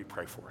 Let me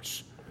pray for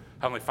us.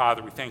 Heavenly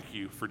Father, we thank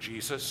you for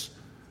Jesus.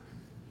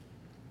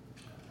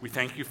 We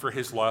thank you for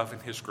his love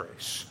and his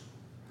grace.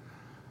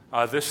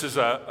 This is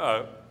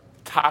a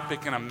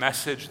topic and a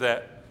message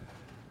that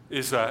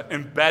is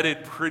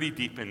embedded pretty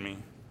deep in me.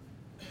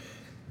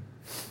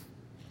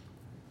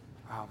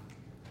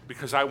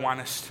 Because I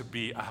want us to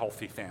be a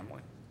healthy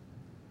family.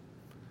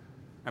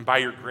 And by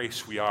your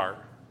grace, we are.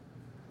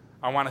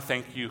 I want to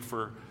thank you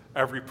for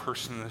every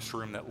person in this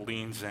room that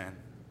leans in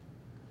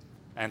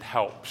and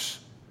helps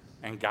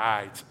and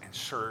guides and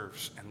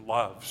serves and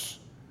loves.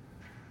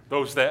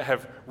 Those that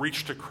have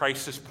reached a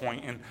crisis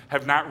point and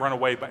have not run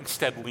away, but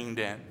instead leaned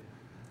in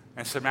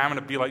and said, man, I'm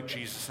going to be like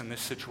Jesus in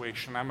this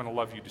situation. I'm going to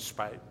love you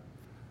despite.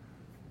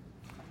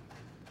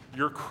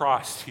 Your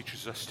cross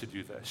teaches us to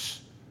do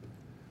this.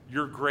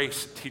 Your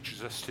grace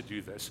teaches us to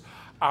do this.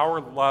 Our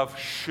love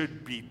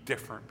should be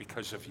different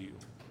because of you.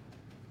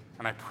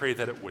 And I pray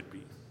that it would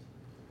be.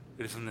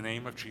 It is in the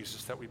name of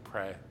Jesus that we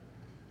pray.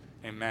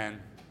 Amen.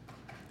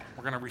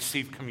 We're going to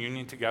receive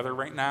communion together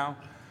right now.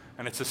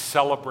 And it's a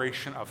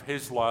celebration of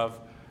his love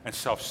and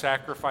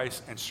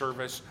self-sacrifice and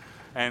service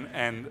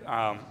and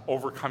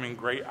overcoming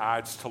great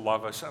odds to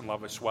love us and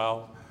love us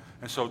well.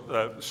 And so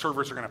the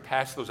servers are going to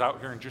pass those out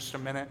here in just a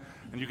minute.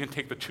 And you can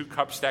take the 2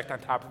 cups stacked on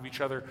top of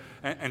each other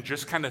and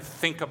just kind of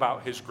think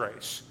about his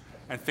grace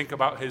and think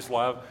about his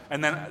love.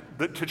 And then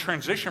to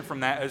transition from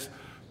that is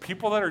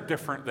people that are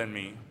different than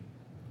me,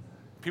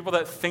 people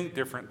that think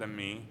different than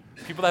me,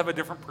 people that have a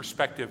different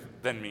perspective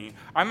than me.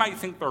 I might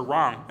think they're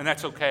wrong, and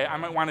that's okay. I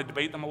might want to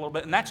debate them a little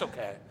bit, and that's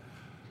okay.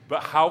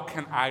 But how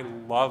can I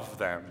love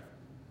them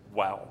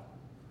well,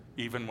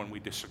 even when we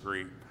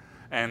disagree?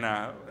 And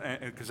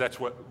because that's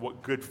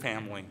what good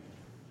family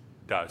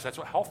does. That's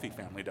what healthy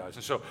family does.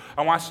 And so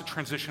I want us to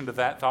transition to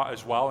that thought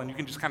as well, and you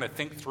can just kind of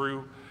think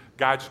through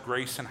God's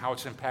grace and how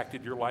it's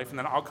impacted your life, and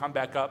then I'll come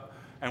back up,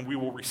 and we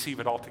will receive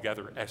it all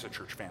together as a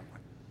church family.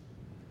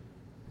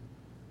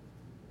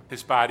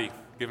 His body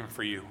given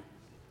for you.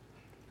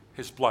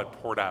 His blood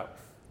poured out.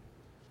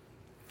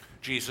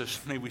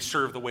 Jesus, may we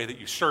serve the way that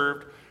you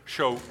served,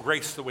 show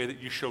grace the way that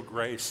you showed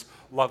grace,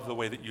 love the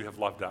way that you have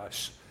loved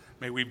us.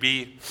 May we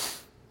be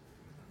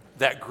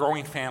that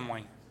growing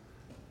family,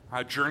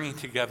 journeying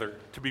together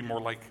to be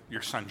more like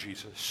your son,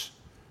 Jesus.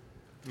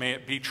 May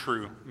it be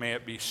true. May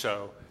it be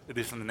so. It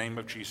is in the name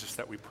of Jesus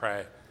that we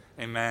pray.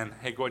 Amen.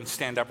 Hey, go ahead and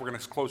stand up. We're going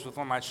to close with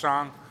one last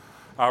song.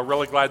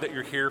 Really glad that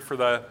you're here for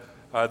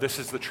this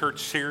is the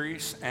church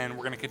series, and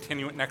we're going to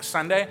continue it next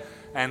Sunday.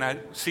 And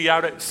see you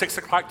out at 6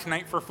 o'clock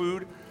tonight for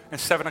food, and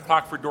 7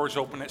 o'clock for doors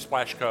open at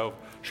Splash Cove.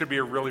 Should be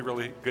a really,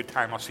 really good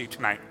time. I'll see you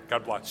tonight.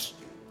 God bless.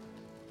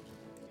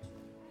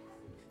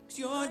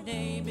 Your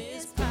name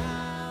is power.